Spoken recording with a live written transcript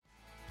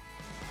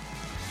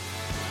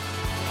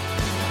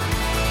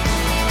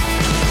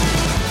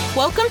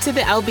Welcome to the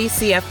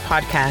LBCF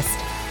podcast.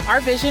 Our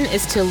vision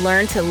is to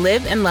learn to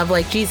live and love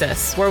like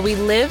Jesus, where we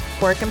live,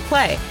 work, and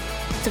play.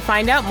 To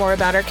find out more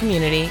about our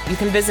community, you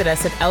can visit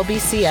us at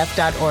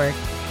lbcf.org.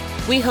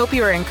 We hope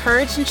you are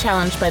encouraged and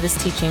challenged by this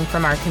teaching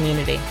from our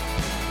community.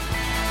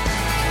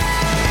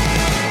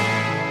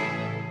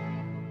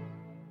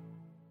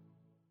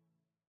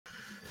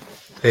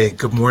 Hey,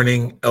 good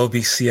morning,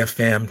 LBCF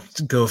fam.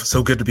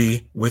 So good to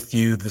be with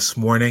you this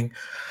morning.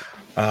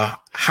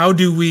 How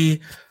do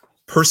we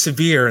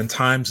persevere in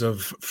times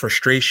of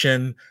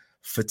frustration,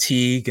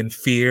 fatigue, and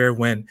fear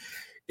when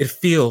it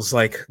feels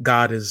like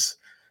God is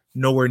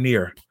nowhere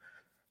near?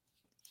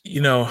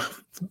 You know,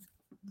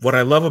 what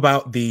I love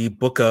about the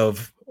book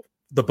of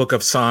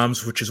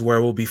Psalms, which is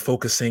where we'll be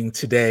focusing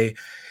today,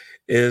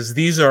 is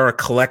these are a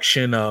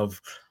collection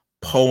of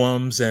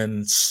poems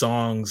and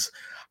songs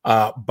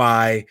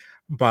by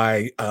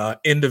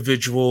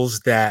individuals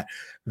that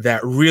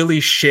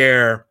really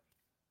share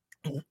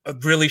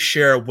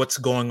what's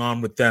going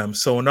on with them.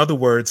 So in other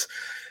words,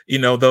 you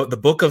know, the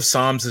book of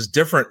Psalms is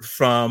different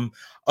from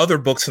other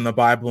books in the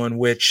Bible in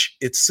which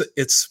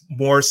it's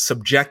more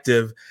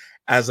subjective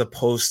as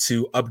opposed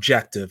to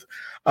objective.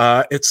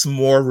 It's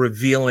more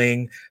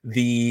revealing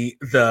the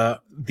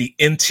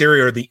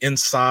interior, the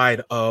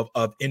inside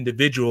of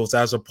individuals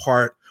as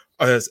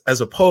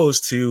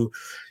opposed to,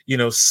 you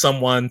know,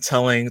 someone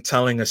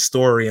telling a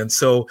story. And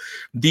so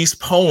these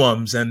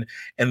poems and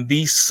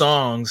these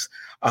songs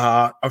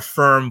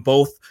affirm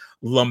both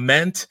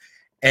lament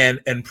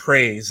and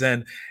praise.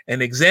 And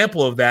an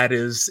example of that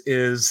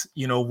is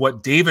you know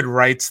what David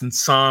writes in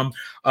Psalm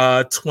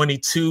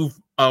 22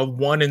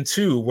 1 and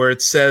 2, where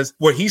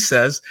he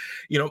says,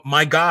 you know,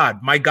 my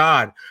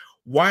God,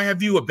 why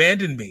have you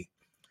abandoned me?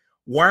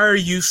 Why are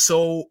you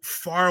so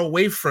far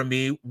away from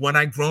me when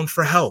I groan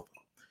for help?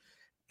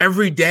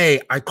 Every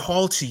day I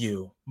call to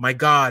you, my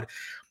God,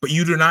 but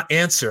you do not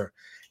answer.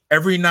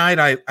 Every night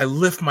I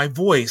lift my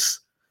voice,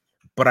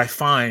 but I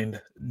find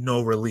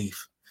no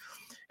relief.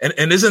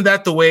 And isn't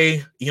that the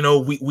way, you know,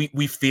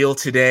 we feel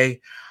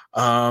today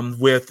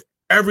with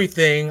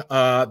everything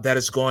that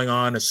is going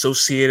on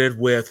associated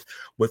with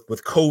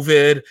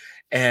COVID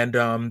and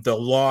the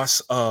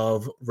loss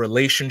of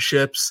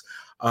relationships,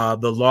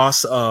 the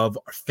loss of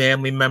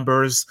family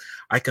members.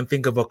 I can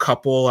think of a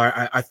couple.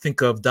 I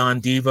think of Don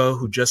Diva,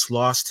 who just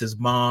lost his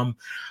mom.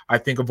 I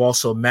think of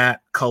also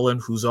Matt Cullen,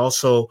 who's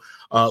also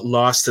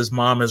lost his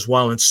mom as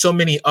well, and so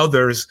many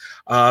others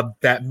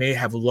that may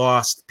have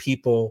lost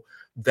people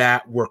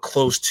that were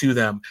close to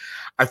them.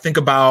 I think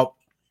about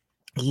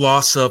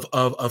loss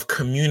of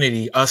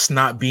community, us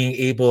not being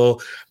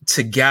able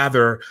to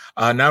gather,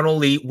 not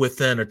only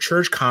within a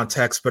church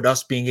context, but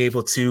us being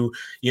able to,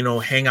 you know,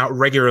 hang out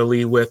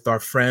regularly with our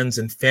friends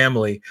and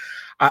family.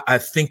 I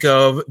think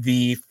of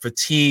the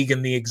fatigue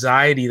and the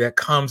anxiety that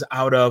comes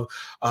out of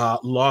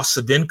loss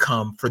of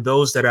income for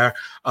those that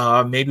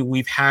are maybe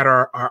we've had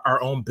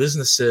our own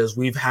businesses.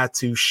 We've had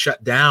to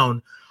shut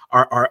down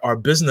our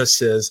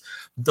businesses.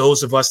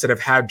 Those of us that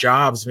have had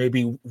jobs,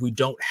 maybe we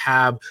don't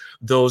have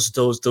those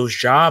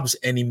jobs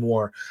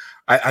anymore.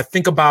 I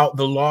think about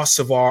the loss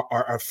of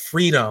our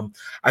freedom.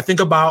 I think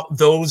about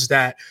those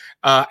that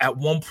at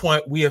one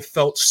point we have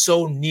felt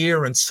so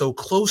near and so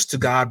close to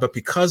God, but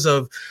because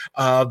of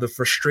the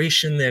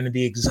frustration and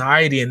the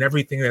anxiety and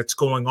everything that's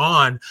going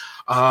on,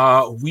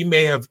 we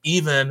may have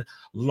even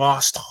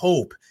lost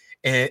hope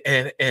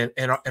and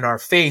our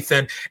faith.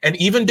 And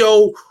even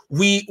though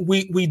we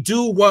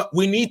do what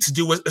we need to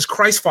do as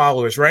Christ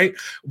followers, right?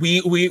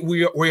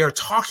 We are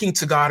talking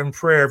to God in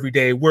prayer every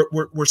day.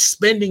 We're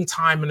spending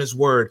time in His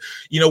Word.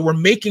 You know, we're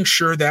making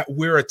sure that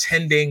we're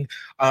attending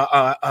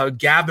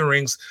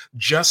gatherings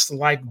just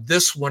like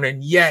this one,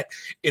 and yet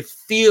it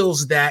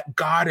feels that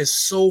God is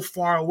so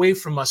far away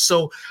from us.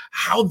 So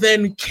how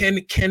then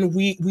can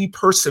we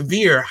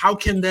persevere? How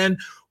can then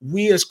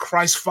we as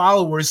Christ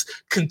followers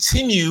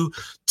continue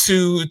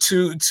to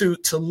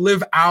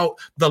live out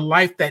the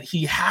life that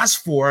He has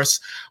for us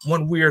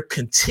when we're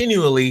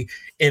continually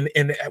when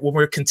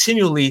we're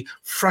continually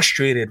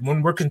frustrated,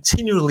 when we're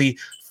continually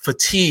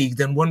fatigued,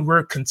 and when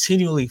we're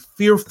continually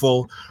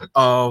fearful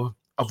of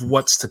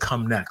what's to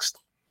come next?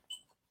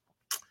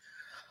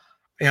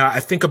 Yeah, I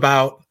think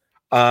about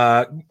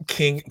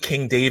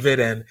King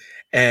David,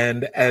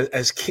 and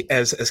as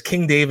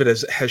King David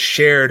has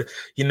shared,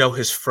 you know,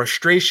 his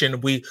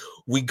frustration.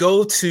 We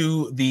go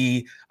to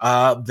the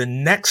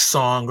next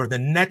song or the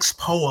next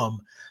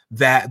poem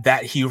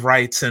that he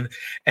writes, and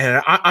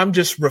I'm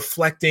just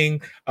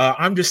reflecting.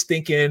 I'm just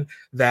thinking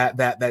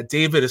that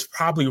David is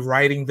probably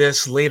writing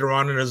this later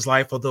on in his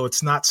life, although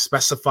it's not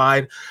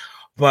specified.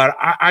 But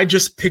I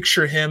just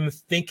picture him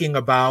thinking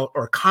about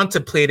or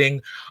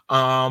contemplating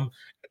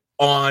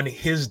on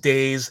his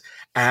days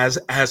as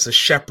a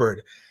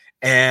shepherd.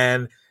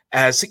 And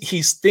as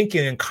he's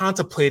thinking and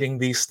contemplating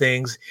these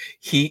things,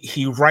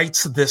 he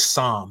writes this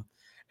psalm.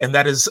 And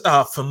that is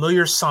a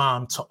familiar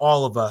psalm to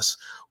all of us,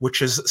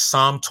 which is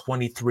Psalm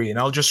 23. And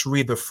I'll just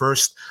read the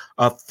first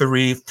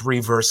three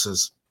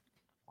verses.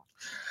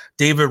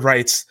 David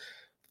writes,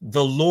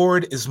 "The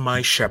Lord is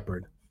my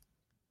shepherd.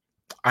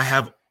 I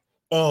have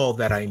all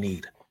that I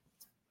need.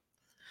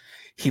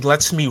 He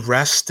lets me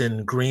rest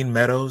in green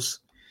meadows.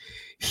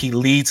 He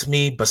leads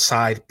me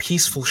beside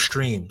peaceful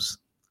streams.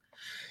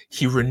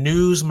 He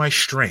renews my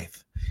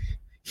strength.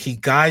 He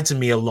guides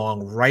me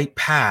along right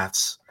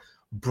paths,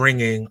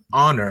 bringing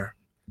honor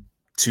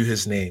to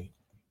his name.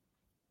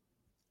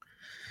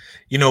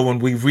 You know, when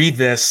we read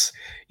this,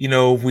 you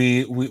know,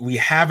 we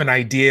have an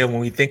idea when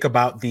we think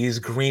about these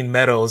green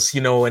meadows,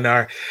 you know, in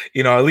our,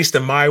 you know, at least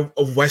in my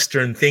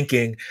Western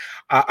thinking,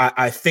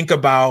 I think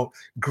about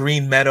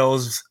green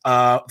meadows,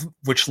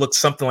 which looks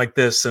something like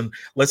this. And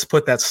let's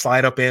put that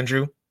slide up,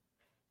 Andrew.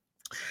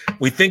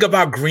 We think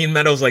about green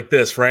meadows like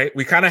this, right?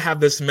 We kind of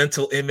have this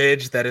mental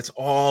image that it's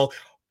all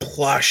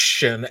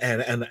plush and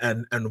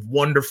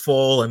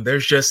wonderful, and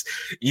there's just,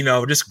 you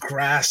know, just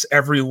grass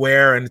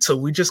everywhere, and so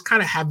we just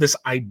kind of have this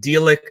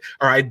idyllic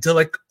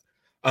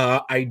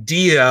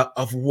idea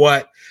of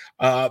what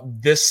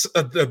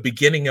the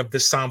beginning of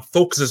this psalm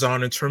focuses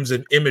on in terms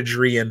of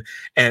imagery and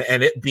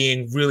it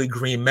being really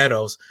green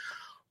meadows.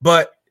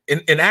 But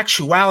in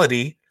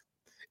actuality,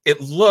 it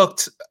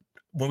looked,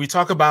 when we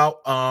talk about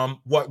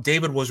what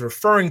David was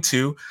referring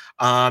to,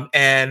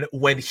 and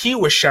when he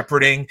was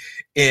shepherding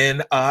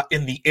in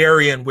the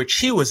area in which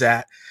he was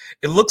at,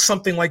 it looked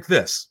something like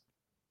this.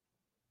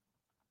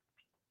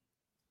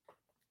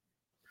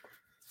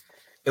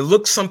 It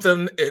looked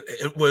something.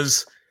 It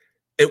was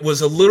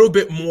a little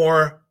bit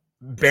more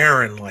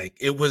barren, like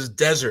it was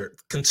desert.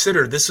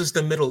 Consider this is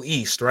the Middle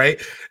East,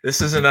 right? This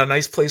isn't a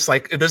nice place,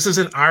 like this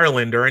isn't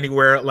Ireland or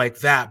anywhere like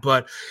that,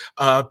 but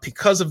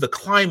because of the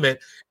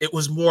climate, it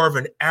was more of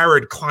an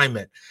arid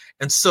climate,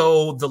 and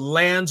so the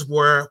lands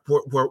were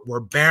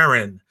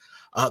barren.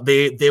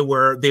 They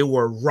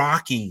were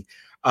rocky.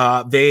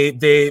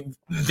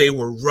 They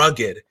were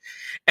rugged,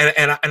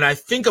 and I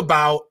think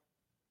about.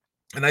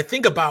 And I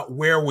think about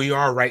where we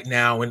are right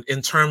now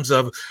in terms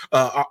of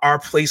our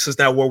places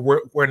now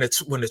when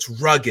it's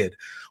rugged,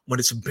 when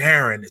it's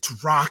barren,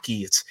 it's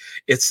rocky,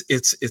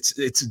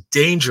 it's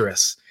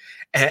dangerous,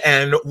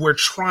 and we're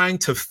trying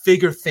to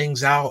figure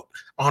things out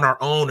on our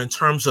own in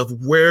terms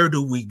of where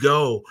do we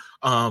go.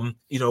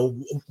 You know,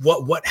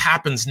 what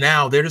happens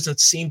now? There doesn't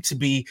seem to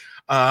be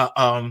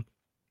any,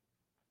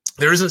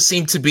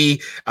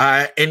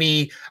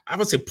 I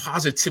would say,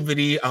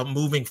 positivity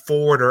moving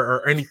forward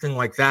or anything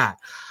like that.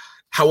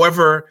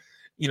 However,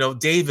 you know,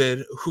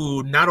 David,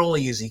 who not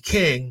only is he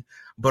king,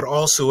 but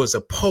also is a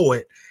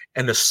poet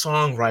and a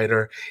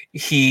songwriter,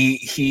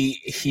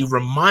 he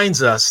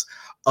reminds us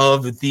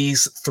of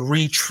these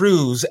three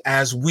truths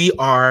as we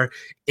are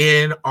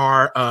in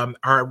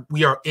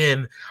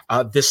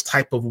this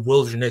type of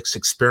wilderness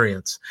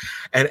experience.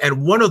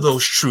 And one of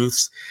those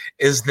truths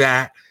is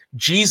that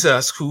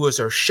Jesus, who is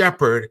our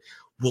shepherd,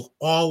 will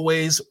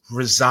always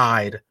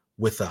reside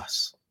with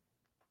us.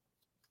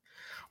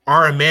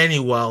 Our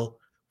Emmanuel,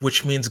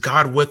 which means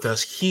God with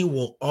us, he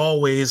will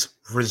always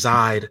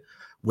reside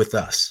with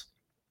us.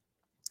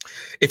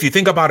 If you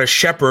think about a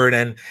shepherd,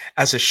 and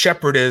as a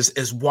shepherd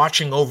is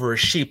watching over a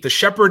sheep, the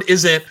shepherd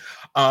isn't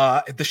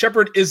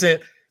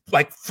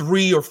like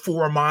 3 or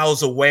 4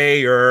 miles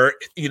away, or,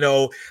 you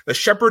know, the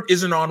shepherd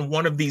isn't on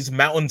one of these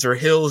mountains or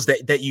hills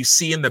that you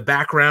see in the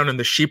background and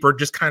the sheep are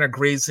just kind of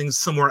grazing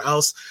somewhere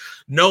else.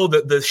 No,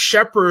 the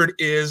shepherd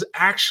is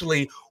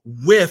actually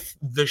with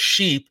the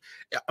sheep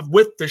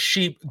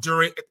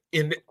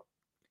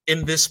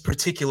in this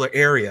particular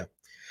area.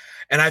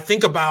 And I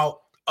think about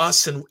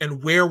us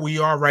and where we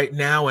are right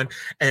now, and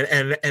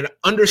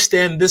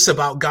understand this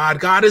about God.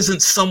 God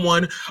isn't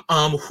someone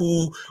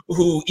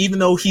who even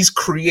though he's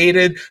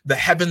created the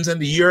heavens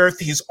and the earth,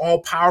 he's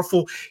all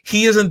powerful,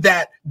 he isn't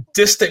that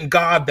distant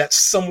God that's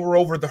somewhere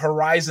over the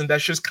horizon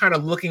that's just kind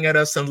of looking at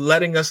us and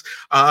letting us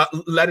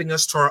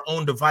to our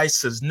own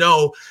devices.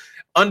 No,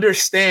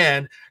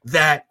 understand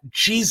that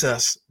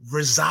Jesus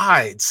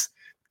resides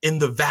in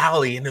the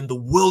valley and in the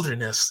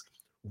wilderness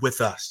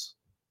with us.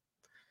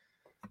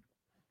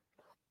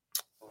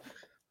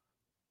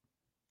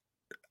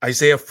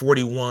 Isaiah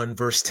 41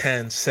 verse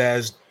 10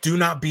 says, "Do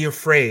not be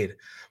afraid,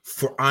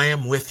 for I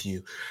am with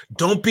you.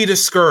 Don't be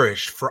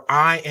discouraged, for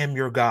I am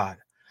your God.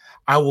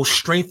 I will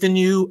strengthen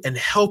you and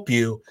help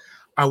you.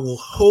 I will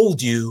hold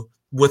you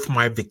with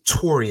my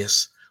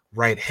victorious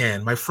right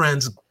hand." My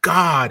friends,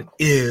 God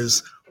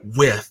is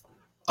with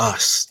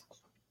us.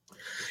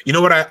 You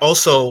know what I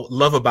also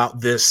love about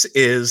this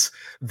is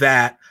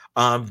that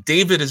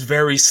David is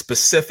very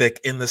specific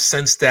in the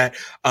sense that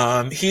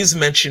he's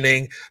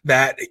mentioning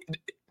that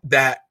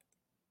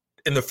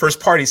in the first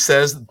part, he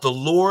says, "The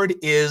Lord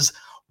is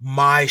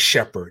my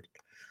shepherd."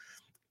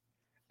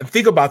 And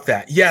think about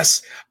that.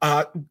 Yes,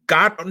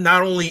 God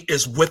not only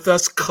is with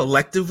us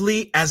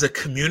collectively as a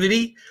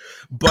community,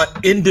 but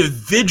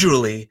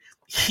individually,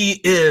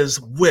 he is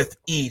with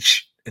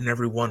each and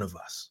every one of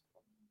us.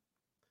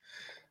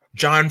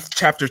 John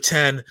chapter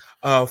 10,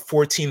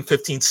 14,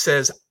 15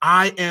 says,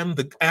 I am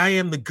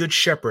the good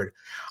shepherd.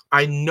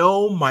 I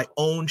know my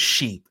own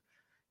sheep,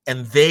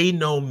 and they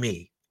know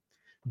me,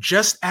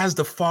 just as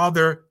the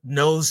Father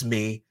knows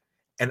me,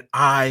 and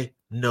I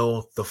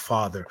know the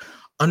Father.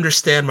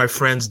 understand, my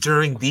friends,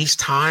 during these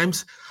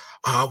times,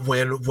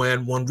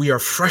 when we are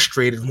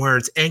frustrated, where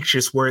it's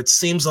anxious, where it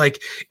seems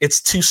like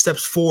it's 2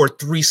 steps forward,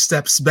 3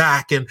 steps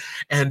back, and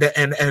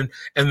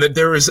that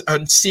there is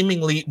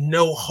seemingly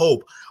no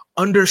hope,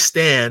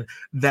 understand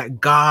that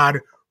God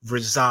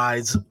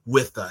resides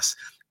with us,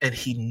 and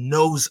he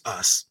knows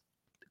us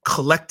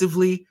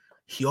collectively.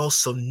 He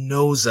also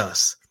knows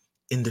us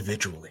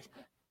individually.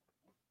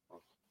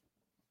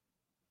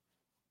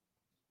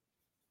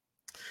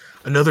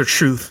 Another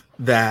truth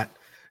that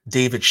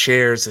David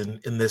shares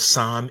in this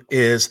psalm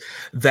is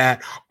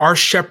that our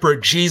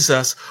shepherd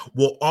Jesus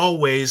will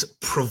always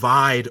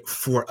provide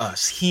for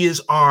us. He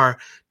is our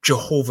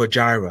Jehovah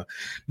Jireh.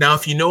 Now,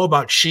 if you know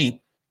about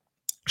sheep,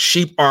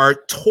 sheep are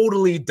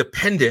totally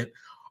dependent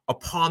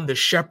upon the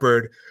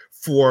shepherd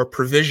for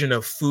provision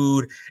of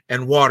food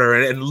and water.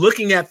 And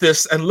looking at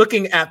this and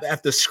looking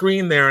at the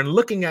screen there and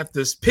looking at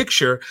this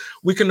picture,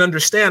 we can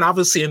understand,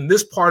 obviously, in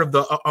this part of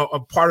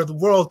the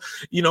world,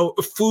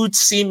 food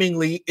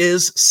seemingly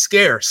is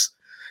scarce.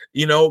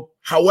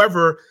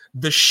 However,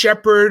 the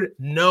shepherd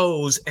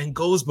knows and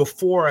goes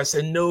before us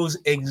and knows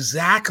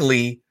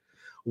exactly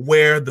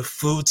where the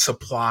food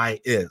supply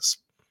is.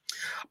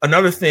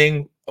 Another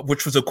thing,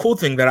 which was a cool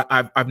thing that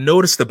I've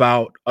noticed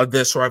about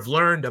this, or I've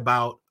learned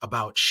about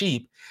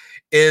sheep,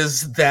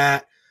 is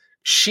that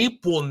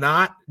sheep will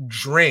not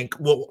drink.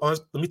 Well,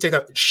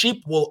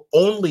 sheep will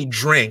only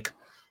drink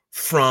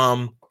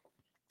from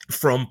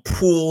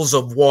pools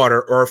of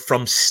water or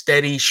from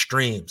steady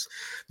streams.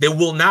 They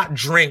will not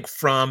drink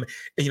from,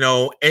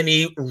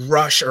 any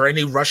rush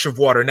of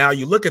water. Now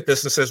you look at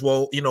this and says,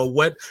 well,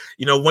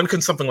 when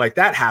can something like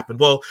that happen?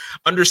 Well,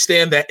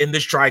 understand that in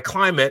this dry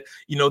climate,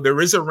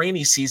 there is a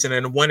rainy season,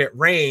 and when it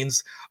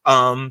rains,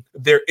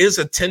 there is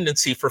a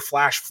tendency for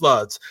flash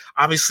floods.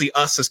 Obviously,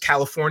 us as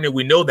California,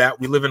 we know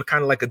that we live in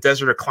kind of like a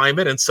desert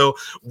climate. And so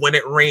when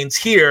it rains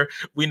here,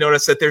 we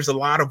notice that there's a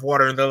lot of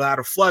water and a lot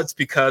of floods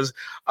because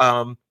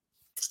of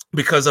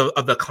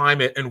the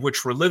climate in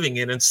which we're living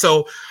in. And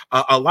so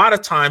a lot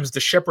of times the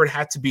shepherd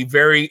had to be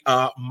very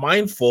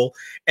mindful,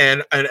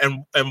 and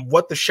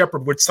what the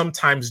shepherd would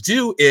sometimes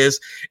do is,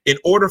 in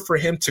order for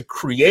him to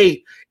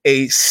create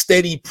a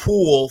steady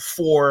pool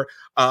for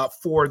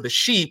the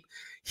sheep,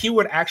 he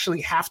would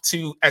actually have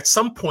to, at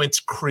some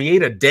points,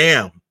 create a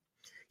dam.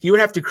 He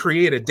would have to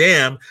create a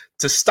dam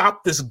to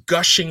stop this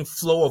gushing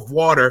flow of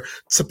water,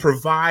 to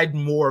provide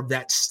more of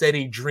that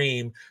steady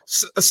stream,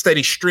 so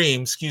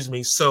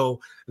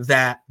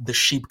that the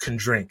sheep can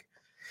drink.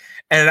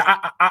 And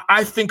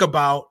I think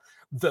about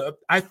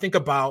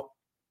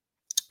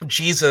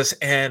Jesus,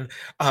 and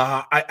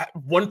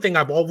one thing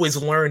I've always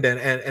learned,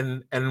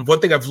 and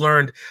one thing I've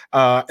learned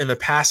in the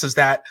past, is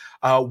that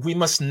we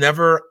must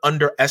never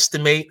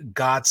underestimate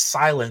God's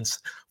silence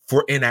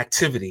for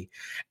inactivity.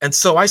 And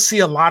so I see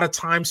a lot of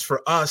times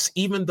for us,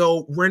 even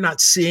though we're not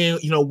seeing,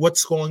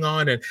 what's going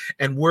on,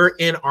 and we're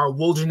in our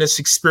wilderness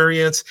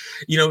experience,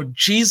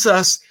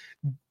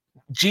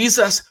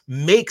 Jesus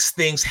makes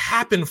things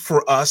happen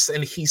for us,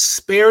 and he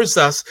spares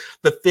us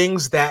the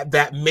things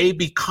that may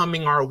be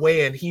coming our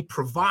way, and he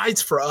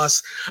provides for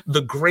us the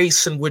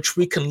grace in which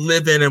we can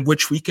live in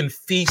which we can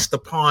feast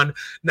upon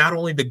not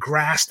only the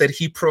grass that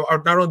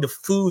or not only the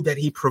food that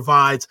he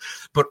provides,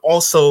 but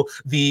also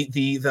the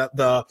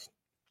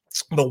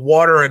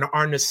water and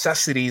our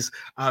necessities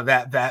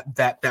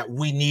that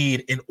we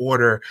need in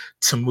order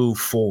to move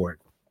forward.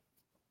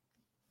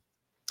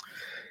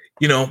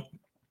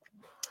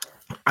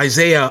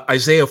 Isaiah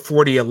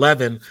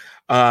 40:11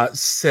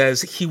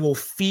 says, he will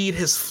feed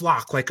his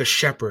flock like a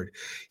shepherd.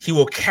 He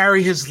will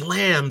carry his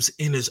lambs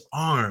in his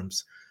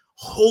arms,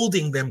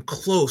 holding them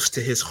close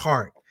to his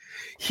heart.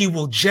 He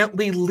will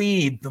gently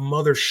lead the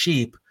mother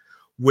sheep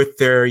with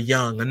their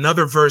young.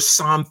 Another verse,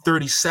 Psalm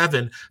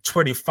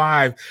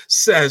 37:25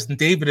 says,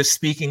 David is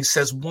speaking,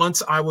 says,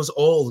 once I was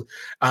old,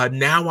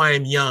 now I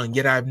am young,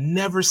 yet I've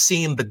never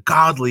seen the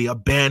godly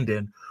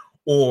abandoned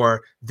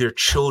or their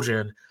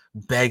children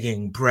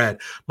begging bread.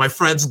 My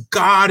friends,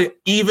 God,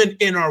 even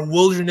in our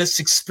wilderness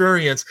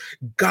experience,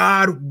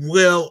 God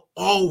will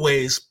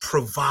always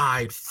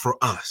provide for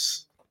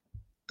us.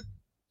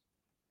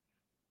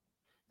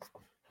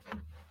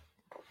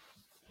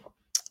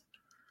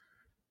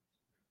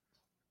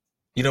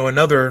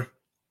 A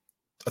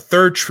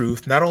third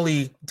truth, not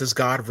only does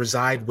God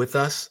reside with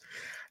us,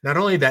 not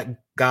only that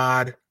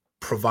God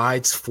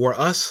provides for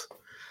us,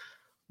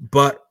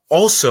 but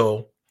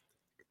also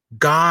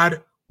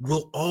God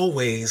will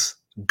always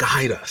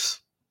guide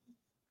us.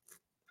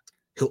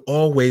 He'll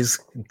always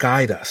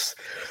guide us.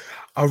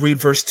 I'll read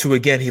verse 2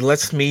 again. He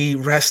lets me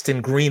rest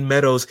in green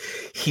meadows.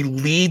 He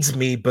leads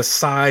me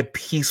beside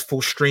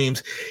peaceful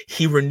streams.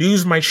 He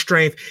renews my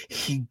strength.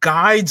 He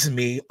guides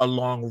me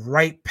along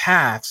right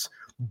paths,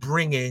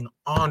 bringing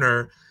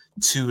honor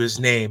to his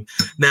name.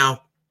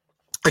 Now,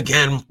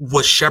 again,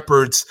 with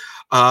shepherds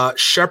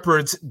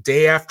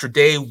day after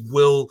day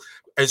will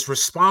is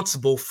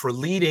responsible for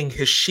leading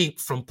his sheep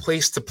from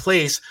place to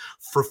place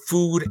for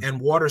food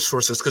and water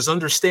sources. Because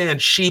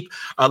understand, sheep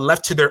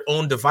left to their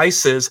own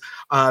devices,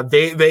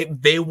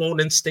 they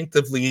won't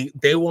instinctively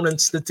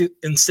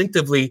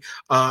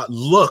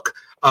look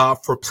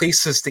for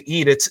places to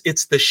eat.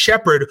 It's the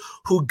shepherd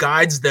who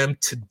guides them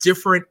to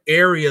different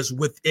areas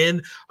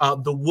within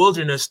the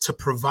wilderness to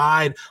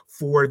provide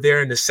for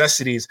their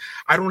necessities.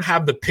 I don't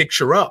have the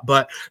picture up,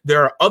 but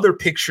there are other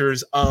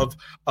pictures of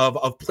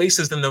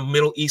places in the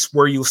Middle East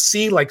where you'll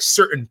see like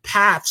certain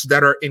paths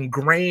that are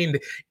ingrained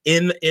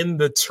in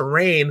the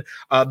terrain,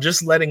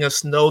 just letting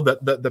us know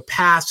that the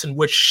paths in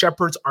which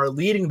shepherds are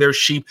leading their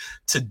sheep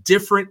to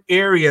different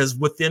areas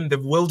within the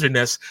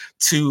wilderness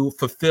to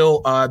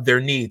fulfill their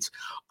needs.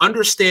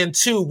 Understand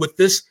too, with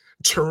this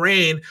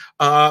terrain,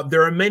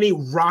 there are many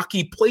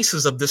rocky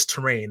places of this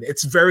terrain.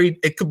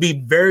 It could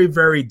be very,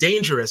 very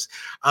dangerous.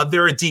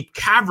 There are deep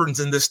caverns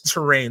in this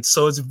terrain,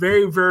 so it's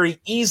very, very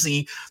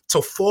easy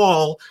to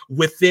fall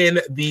within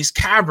these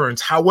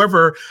caverns.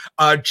 However,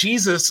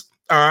 Jesus,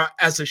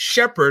 as a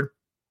shepherd,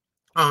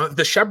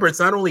 the shepherds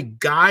not only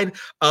guide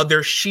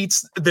their sheep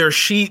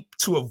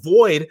to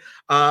avoid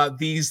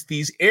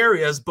these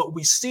areas, but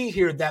we see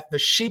here that the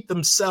sheep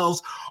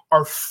themselves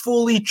are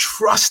fully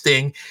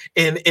trusting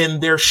in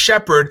their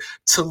shepherd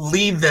to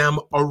lead them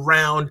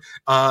around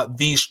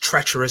these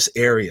treacherous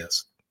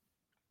areas.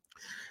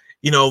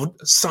 You know,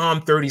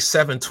 Psalm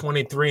 37,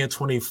 23 and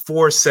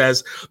 24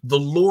 says, "The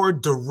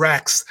Lord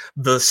directs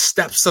the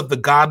steps of the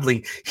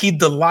godly. He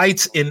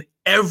delights in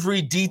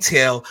every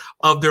detail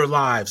of their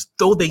lives.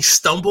 Though they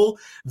stumble,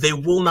 they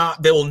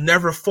will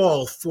never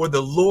fall, for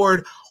the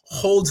Lord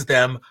holds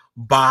them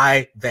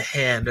by the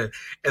hand."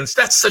 And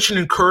that's such an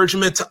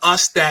encouragement to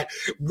us that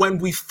when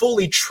we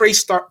fully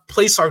place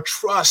our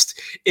trust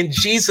in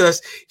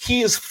Jesus,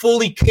 he is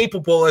fully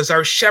capable as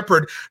our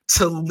shepherd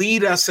to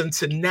lead us and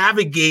to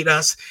navigate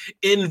us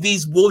in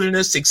these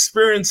wilderness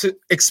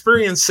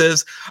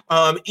experiences,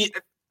 and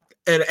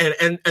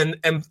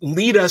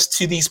lead us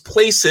to these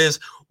places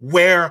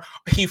where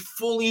he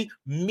fully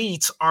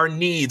meets our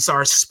needs,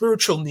 our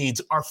spiritual needs,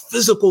 our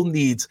physical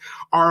needs,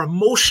 our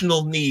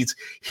emotional needs.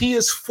 He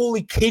is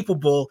fully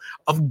capable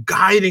of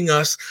guiding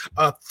us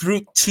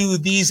through to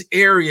these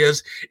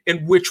areas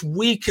in which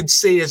we could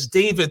say, as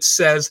David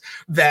says,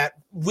 that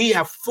we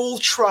have full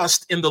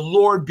trust in the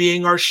Lord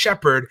being our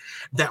shepherd,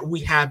 that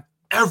we have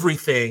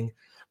everything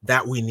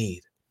that we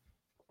need.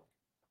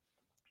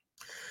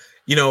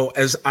 You know,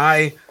 as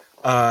I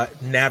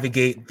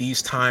navigate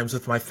these times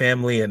with my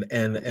family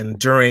and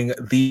during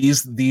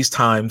these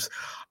times,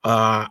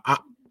 I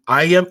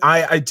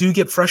do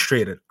get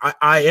frustrated.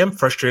 I am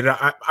frustrated.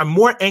 I'm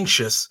more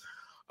anxious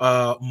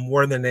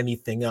more than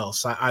anything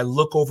else. I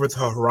look over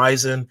the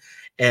horizon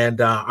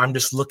and I'm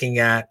just looking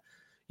at,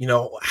 you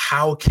know,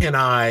 how can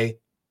I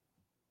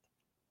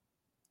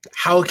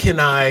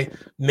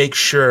make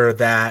sure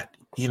that,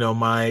 you know,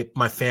 my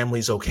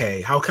family's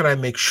okay? How can I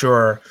make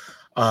sure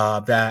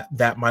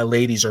that my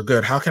ladies are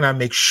good? How can I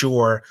make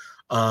sure,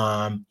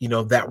 you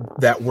know,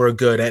 that we're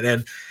good?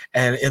 And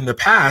in the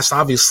past,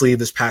 obviously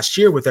this past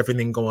year with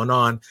everything going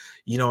on,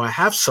 you know, I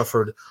have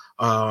suffered,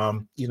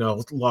 you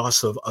know,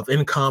 loss of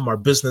income. Our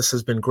business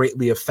has been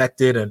greatly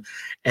affected. And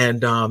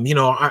you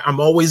know, I'm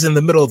always in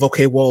the middle of,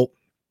 okay, well,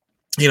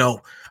 you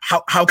know,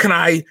 how can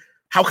I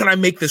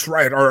make this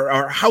right?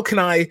 Or how can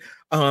I,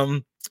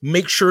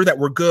 make sure that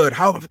we're good?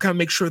 How can I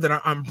make sure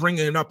that I'm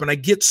bringing it up? And I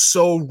get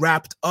so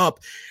wrapped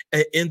up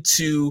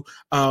into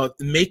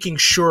making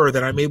sure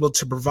that I'm able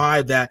to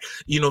provide that,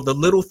 you know, the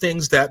little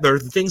things that are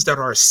the things that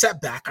are a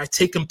setback, I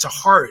take them to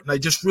heart. And I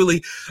just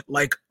really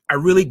I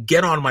really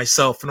get on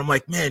myself, and I'm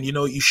like, man, you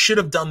know, you should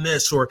have done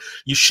this, or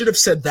you should have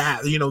said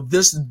that, you know,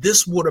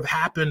 this would have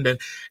happened. And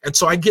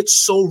so I get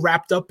so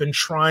wrapped up in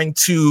trying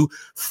to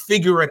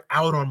figure it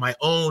out on my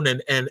own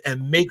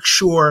and make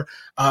sure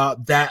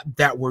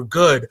that we're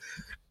good.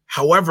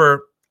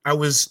 However, I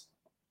was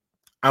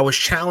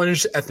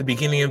challenged at the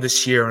beginning of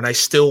this year, and I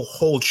still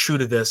hold true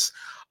to this,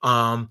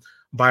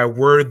 by a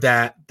word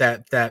that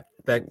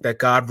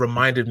God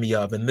reminded me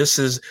of. And this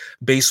is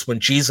based when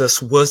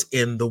Jesus was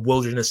in the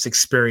wilderness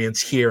experience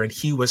here, and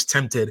he was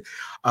tempted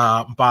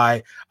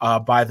by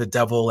the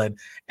devil.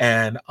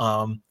 And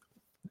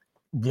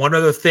one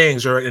of the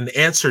things, or an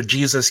answer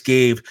Jesus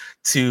gave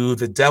to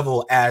the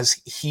devil as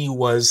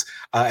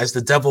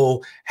the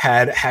devil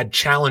had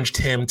challenged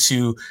him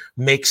to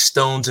make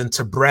stones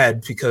into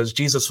bread, because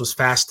Jesus was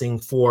fasting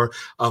for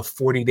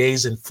 40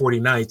 days and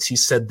 40 nights. He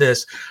said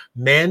this: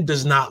 "Man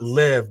does not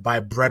live by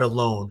bread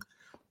alone,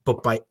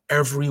 but by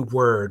every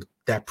word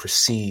that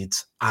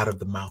proceeds out of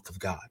the mouth of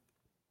God."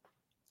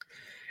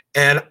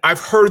 And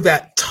I've heard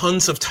that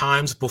tons of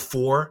times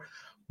before,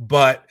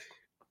 but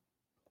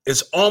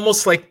it's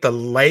almost like the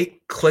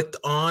light clicked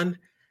on,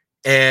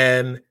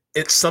 and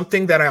it's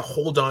something that I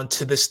hold on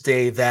to this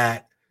day,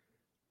 that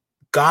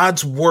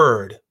God's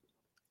word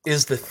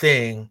is the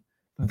thing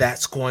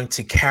that's going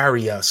to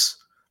carry us,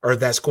 or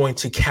that's going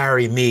to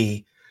carry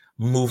me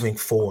moving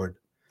forward.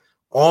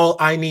 All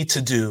I need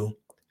to do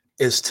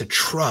is to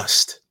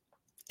trust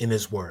in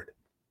his word.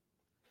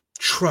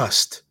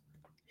 Trust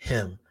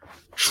him.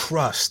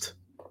 Trust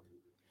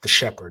the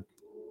shepherd.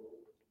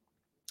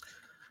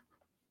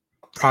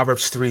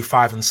 Proverbs 3,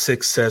 5, and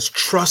 6 says,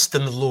 trust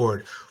in the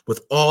Lord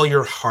with all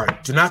your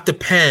heart. Do not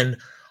depend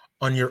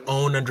on your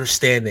own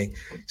understanding.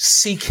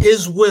 Seek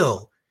his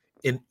will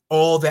in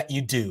all that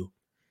you do,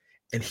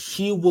 and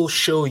he will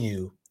show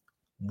you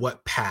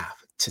what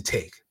path to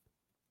take.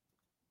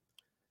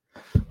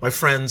 My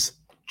friends,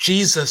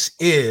 Jesus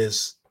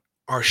is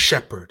our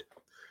shepherd.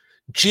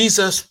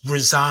 Jesus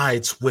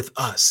resides with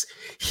us.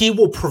 He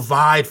will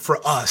provide for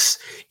us.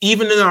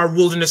 Even in our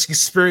wilderness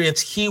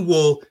experience, he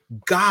will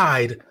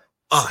guide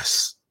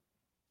us.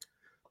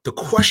 The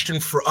question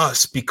for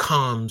us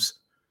becomes,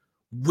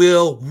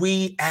 will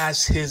we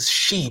as his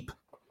sheep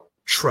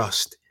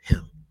trust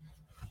him?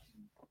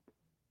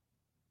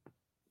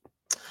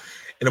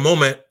 In a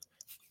moment,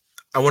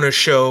 we're going to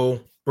show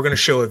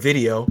a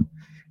video,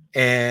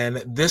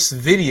 and this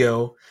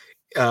video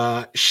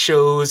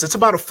shows, it's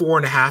about a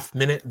 4.5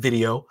 minute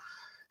video.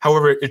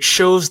 However, it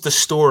shows the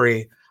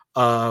story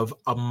of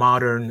a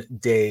modern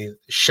day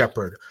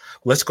shepherd.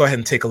 Let's go ahead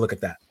and take a look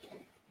at that.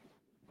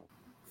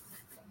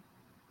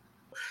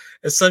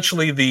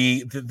 Essentially,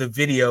 the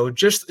video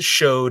just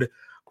showed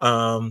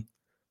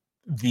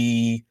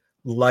the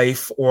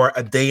life, or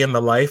a day in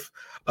the life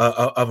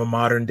of a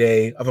modern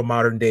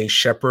day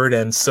shepherd.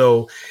 And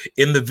so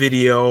in the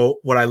video,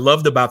 what I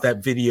loved about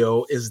that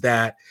video is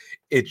that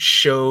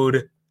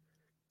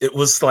it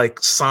was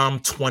like Psalm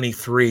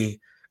 23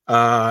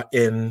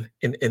 in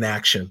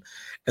action.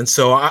 And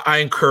so I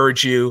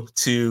encourage you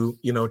to,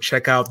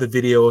 check out the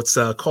video. It's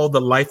called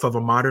The Life of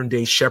a Modern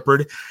Day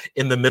Shepherd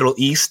in the Middle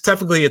East.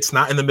 Technically, it's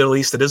not in the Middle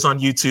East. It is on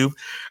YouTube.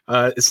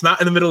 It's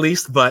not in the Middle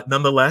East, but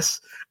nonetheless,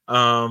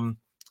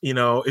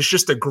 it's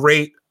just a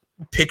great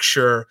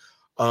picture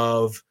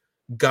of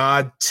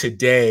God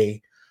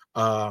today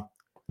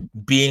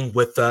being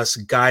with us,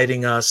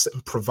 guiding us,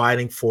 and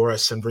providing for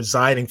us, and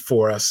residing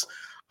for us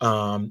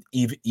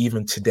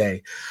even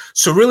today.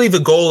 So really the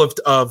goal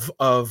of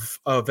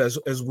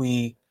as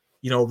we,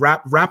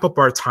 wrap up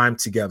our time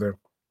together,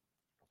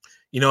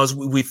 as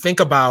we think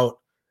about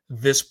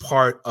this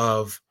part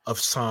of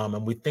Psalm,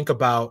 and we think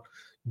about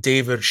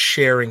David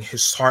sharing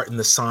his heart in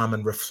the Psalm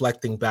and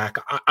reflecting back,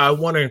 I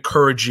want to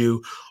encourage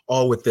you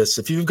all with this.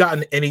 If you've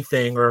gotten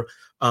anything or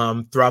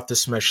throughout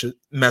this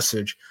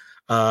message,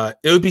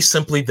 it would be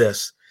simply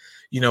this.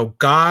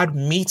 God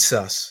meets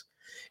us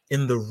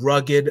in the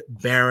rugged,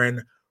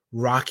 barren,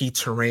 rocky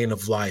terrain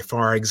of life,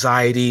 our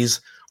anxieties,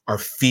 our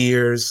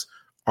fears,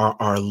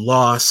 our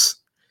loss.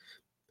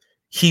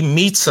 He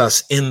meets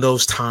us in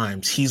those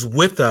times. He's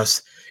with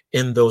us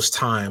in those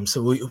times.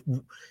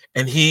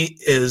 And he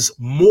is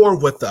more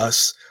with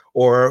us,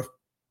 or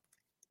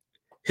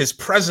his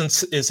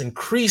presence is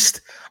increased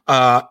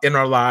in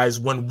our lives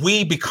when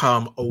we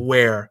become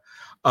aware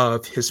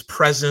of his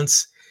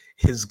presence,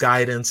 his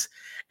guidance,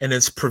 and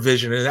his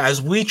provision. And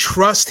as we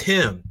trust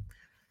him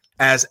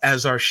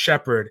as our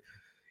shepherd,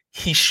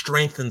 he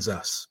strengthens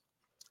us.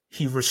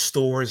 He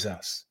restores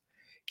us.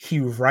 He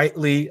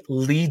rightly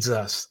leads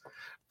us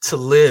to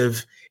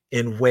live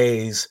in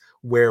ways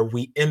where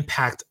we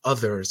impact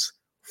others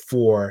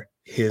for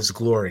his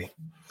glory.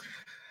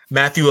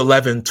 Matthew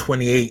 11,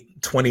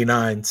 28,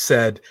 29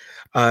 said,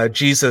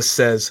 Jesus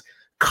says,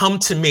 come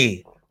to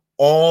me,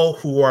 all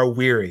who are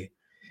weary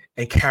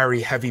and carry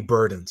heavy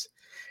burdens,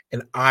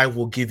 and I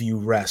will give you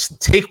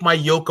rest. Take my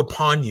yoke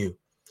upon you.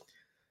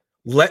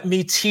 Let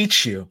me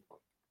teach you,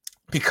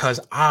 because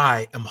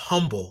I am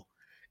humble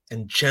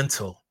and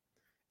gentle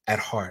at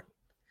heart,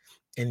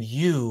 and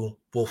you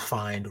will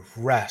find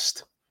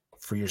rest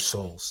for your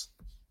souls.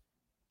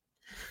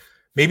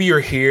 Maybe you're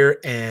here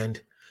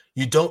and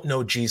you don't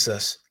know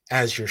Jesus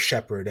as your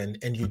shepherd,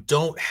 and you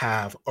don't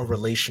have a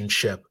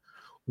relationship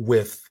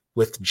with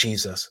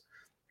Jesus.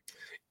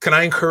 Can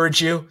I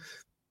encourage you?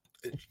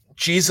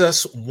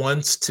 Jesus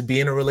wants to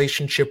be in a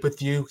relationship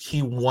with you.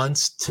 He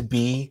wants to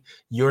be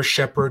your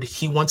shepherd.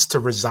 He wants to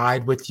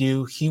reside with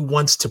you. He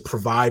wants to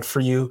provide for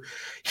you.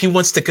 He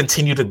wants to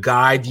continue to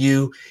guide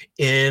you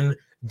in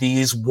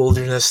these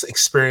wilderness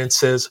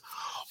experiences.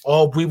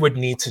 All we would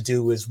need to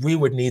do is we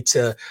would need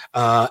to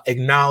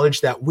acknowledge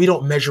that we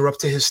don't measure up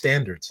to his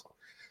standards.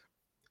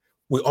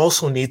 We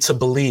also need to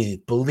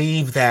believe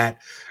that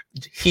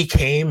he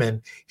came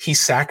and he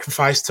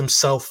sacrificed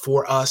himself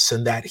for us,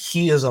 and that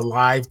he is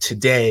alive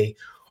today,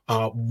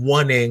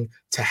 wanting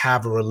to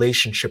have a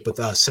relationship with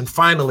us. And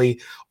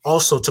finally,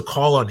 also to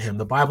call on him.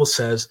 The Bible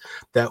says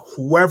that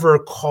whoever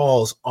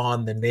calls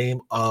on the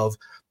name of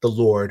the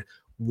Lord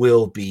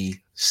will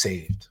be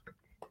saved.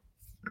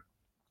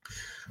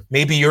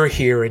 Maybe you're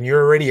here and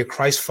you're already a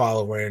Christ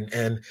follower,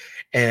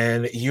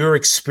 and you're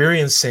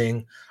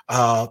experiencing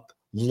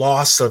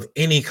loss of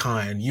any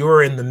kind.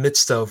 You're in the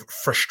midst of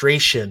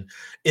frustration,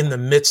 in the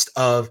midst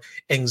of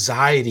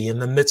anxiety, in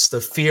the midst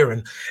of fear,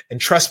 and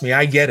trust me,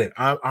 I get it.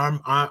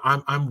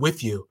 I'm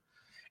with you,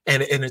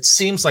 and it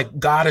seems like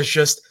God is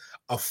just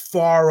a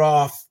far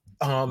off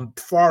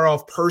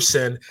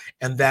person,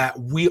 and that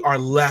we are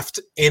left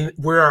in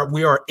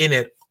we are in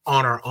it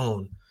on our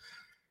own.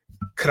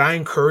 Could I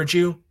encourage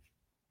you?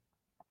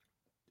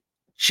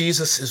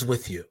 Jesus is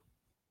with you.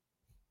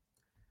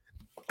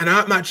 And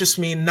I not just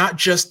mean not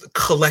just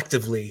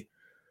collectively,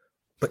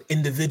 but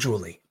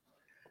individually.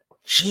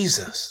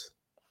 Jesus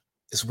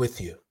is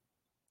with you.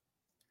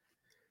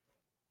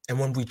 And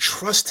when we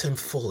trust him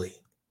fully,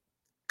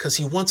 because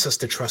he wants us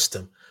to trust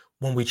him,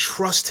 when we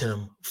trust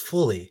him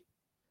fully,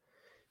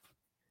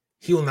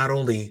 he will not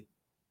only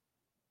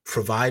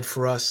provide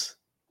for us,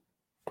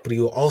 but he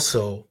will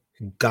also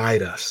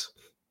guide us.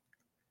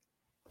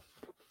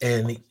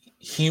 And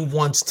he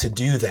wants to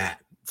do that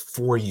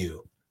for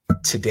you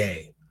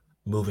today,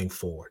 moving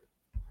forward.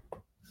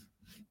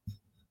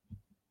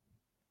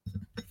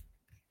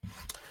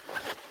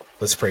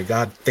 Let's pray.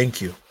 God,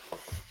 thank you.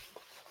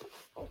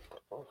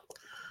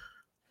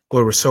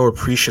 Lord, we're so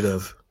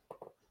appreciative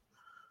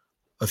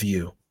of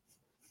you.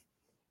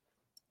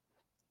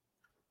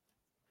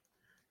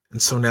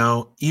 And so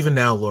now, even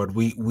now, Lord,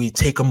 we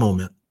take a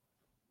moment.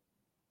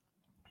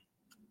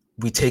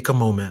 We take a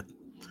moment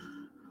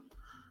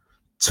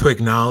to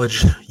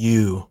acknowledge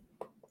you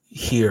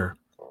here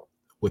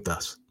with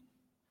us.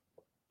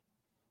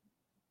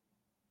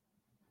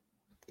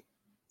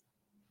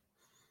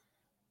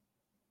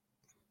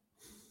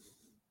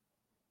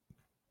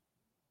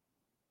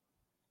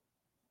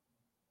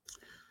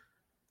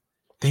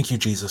 Thank you,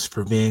 Jesus,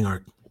 for being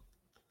our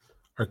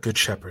good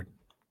shepherd.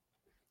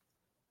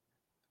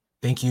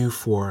 Thank you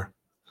for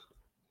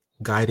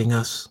guiding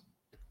us.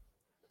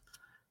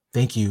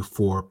 Thank you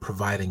for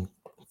providing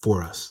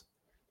for us.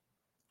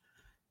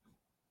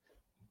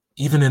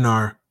 Even in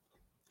our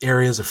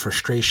areas of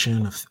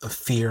frustration, of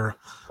fear,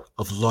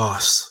 of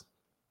loss,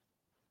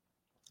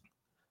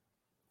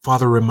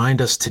 Father,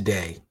 remind us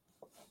today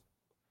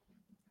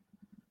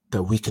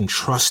that we can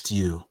trust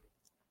you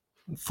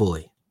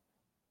fully.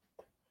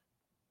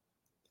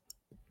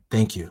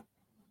 Thank you.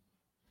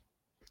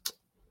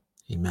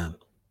 Amen.